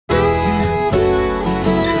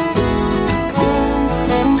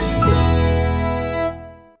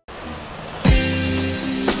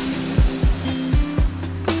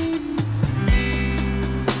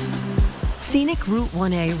Route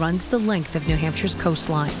 1A runs the length of New Hampshire's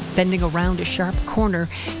coastline, bending around a sharp corner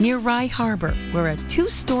near Rye Harbor, where a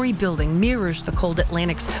two-story building mirrors the cold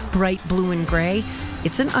Atlantic's bright blue and gray.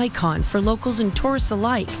 It's an icon for locals and tourists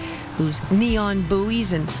alike, whose neon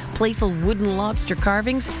buoys and playful wooden lobster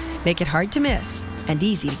carvings make it hard to miss and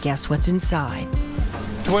easy to guess what's inside.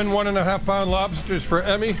 Twin 1.5-pound lobsters for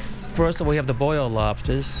Emmy. First of all, we have the boiled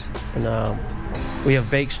lobsters, and we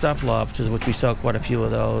have baked stuffed lobsters, which we sell quite a few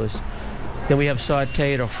of those. Then we have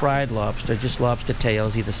sauteed or fried lobster, just lobster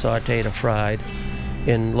tails, either sauteed or fried.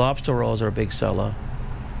 And lobster rolls are a big seller.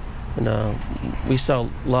 And we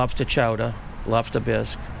sell lobster chowder, lobster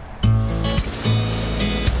bisque.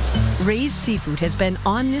 Ray's Seafood has been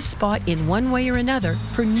on this spot in one way or another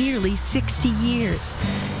for nearly 60 years.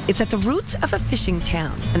 It's at the roots of a fishing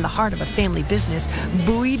town and the heart of a family business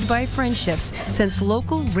buoyed by friendships since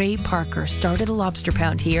local Ray Parker started a lobster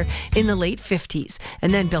pound here in the late 50s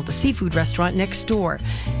and then built a seafood restaurant next door.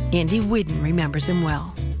 Andy Whidden remembers him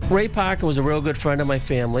well. Ray Parker was a real good friend of my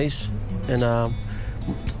family's, and I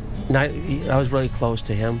was really close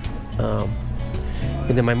to him.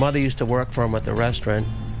 And then my mother used to work for him at the restaurant.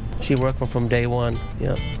 She worked for him from day one.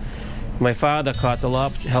 Yeah. My father caught the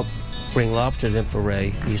lobster, helped bring lobsters in for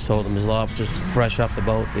Ray. He sold him his lobsters fresh off the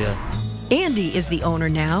boat. Yeah. Andy is the owner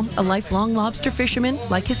now, a lifelong lobster fisherman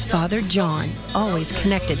like his father John, always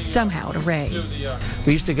connected somehow to Ray's.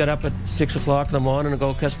 We used to get up at 6 o'clock in the morning and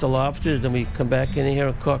go catch the lobsters, then we come back in here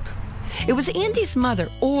and cook. It was Andy's mother,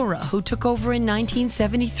 Ora, who took over in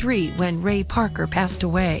 1973 when Ray Parker passed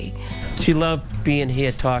away. She loved being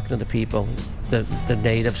here talking to the people, the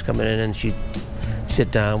natives coming in, and she'd sit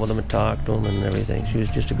down with them and talk to them and everything. She was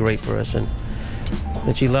just a great person.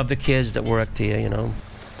 And she loved the kids that worked here, you know.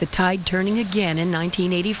 The tide turning again in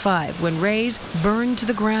 1985 when Ray's burned to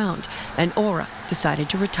the ground and Ora decided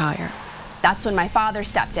to retire. That's when my father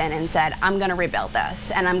stepped in and said, I'm going to rebuild this,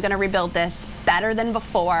 and I'm going to rebuild this better than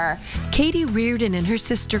before. Katie Reardon and her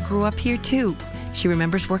sister grew up here too. She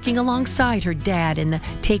remembers working alongside her dad in the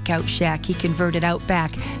takeout shack he converted out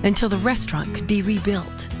back until the restaurant could be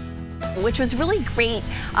rebuilt. Which was really great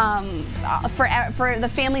for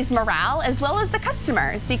the family's morale as well as the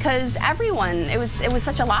customers, because everyone, it was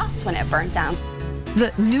such a loss when it burnt down.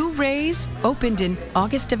 The new Ray's opened in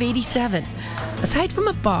August of '87. Aside from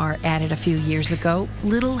a bar added a few years ago,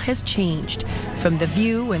 little has changed. From the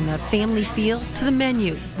view and the family feel to the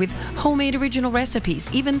menu with homemade original recipes,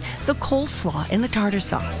 even the coleslaw and the tartar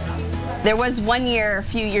sauce. There was one year, a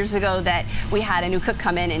few years ago, that we had a new cook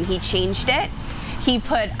come in and he changed it. He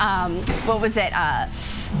put,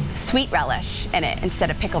 sweet relish in it instead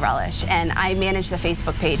of pickle relish. And I managed the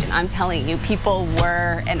Facebook page, and I'm telling you, people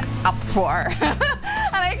were in uproar.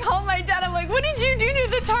 And I called my dad, I'm like, what did you do to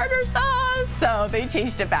the tartar sauce? So they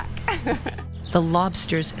changed it back. The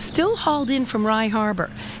lobsters still hauled in from Rye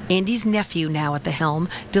Harbor. Andy's nephew now at the helm,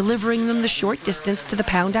 delivering them the short distance to the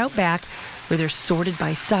pound out back, where they're sorted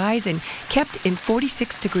by size and kept in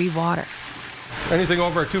 46-degree water. Anything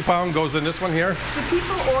over a 2-pound goes in this one here. Do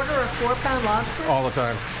people order a 4-pound lobster? All the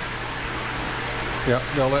time. Yeah,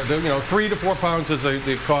 3 to 4 pounds is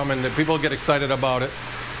the common. People get excited about it.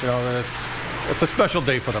 You know, it's a special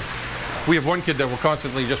day for them. We have one kid that will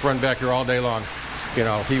constantly just run back here all day long. You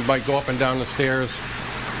know, he might go up and down the stairs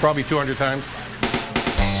probably 200 times.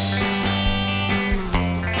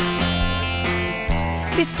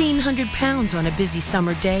 1,500 pounds on a busy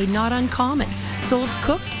summer day, not uncommon. Sold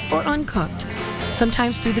cooked or uncooked.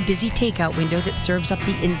 Sometimes through the busy takeout window that serves up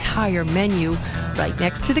the entire menu right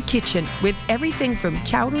next to the kitchen, with everything from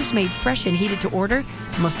chowders made fresh and heated to order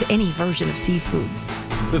to most any version of seafood.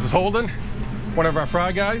 This is Holden, one of our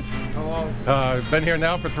fry guys. Hello. Been here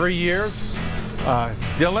now for 3 years.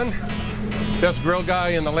 Dylan, best grill guy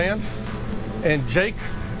in the land. And Jake,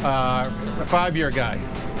 a 5-year guy.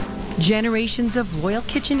 Generations of loyal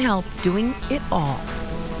kitchen help doing it all.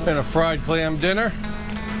 And a fried clam dinner.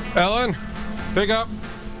 Ellen, pick up.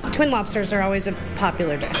 Twin lobsters are always a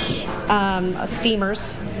popular dish.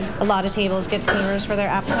 Steamers, a lot of tables get steamers for their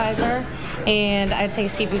appetizer. And I'd say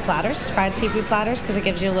seafood platters, fried seafood platters, because it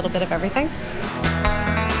gives you a little bit of everything.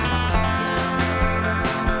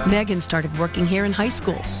 Megan started working here in high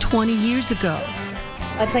school 20 years ago.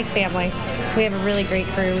 That's like family. We have a really great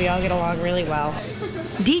crew. We all get along really well.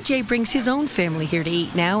 DJ brings his own family here to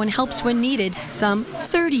eat now and helps when needed, some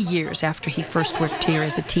 30 years after he first worked here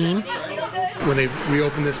as a teen. When they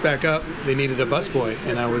reopened this back up, they needed a busboy,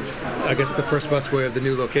 and I was, I guess, the first busboy of the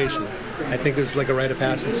new location. I think it was like a rite of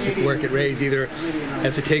passage to work at Ray's, either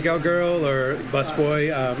as a takeout girl or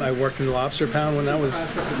busboy. I worked in the lobster pound when that was,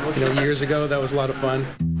 years ago. That was a lot of fun.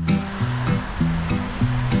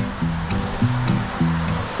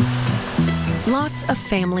 Lots of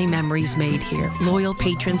family memories made here. Loyal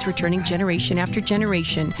patrons returning generation after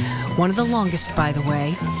generation. One of the longest, by the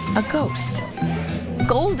way, a ghost.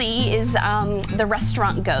 Goldie is the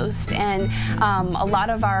restaurant ghost, and a lot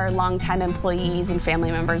of our longtime employees and family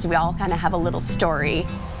members, we all kind of have a little story.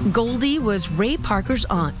 Goldie was Ray Parker's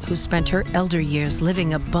aunt who spent her elder years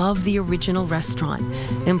living above the original restaurant.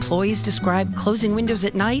 Employees described closing windows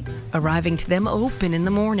at night, arriving to them open in the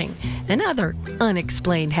morning, and other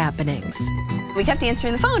unexplained happenings. We kept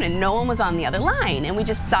answering the phone and no one was on the other line, and we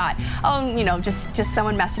just thought, oh, you know, just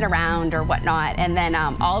someone messing around or whatnot. And then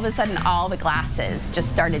all of a sudden, all the glasses just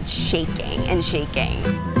started shaking and shaking.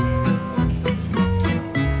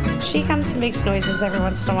 She comes and makes noises every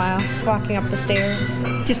once in a while, walking up the stairs.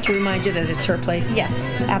 Just to remind you that it's her place?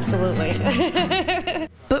 Yes, absolutely.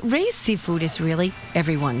 But Ray's Seafood is really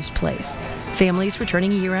everyone's place. Families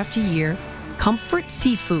returning year after year. Comfort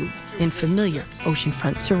seafood in familiar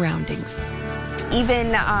oceanfront surroundings.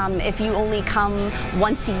 Even if you only come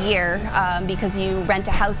once a year because you rent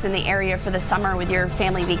a house in the area for the summer with your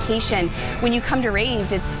family vacation, when you come to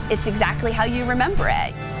Ray's, it's exactly how you remember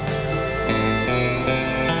it.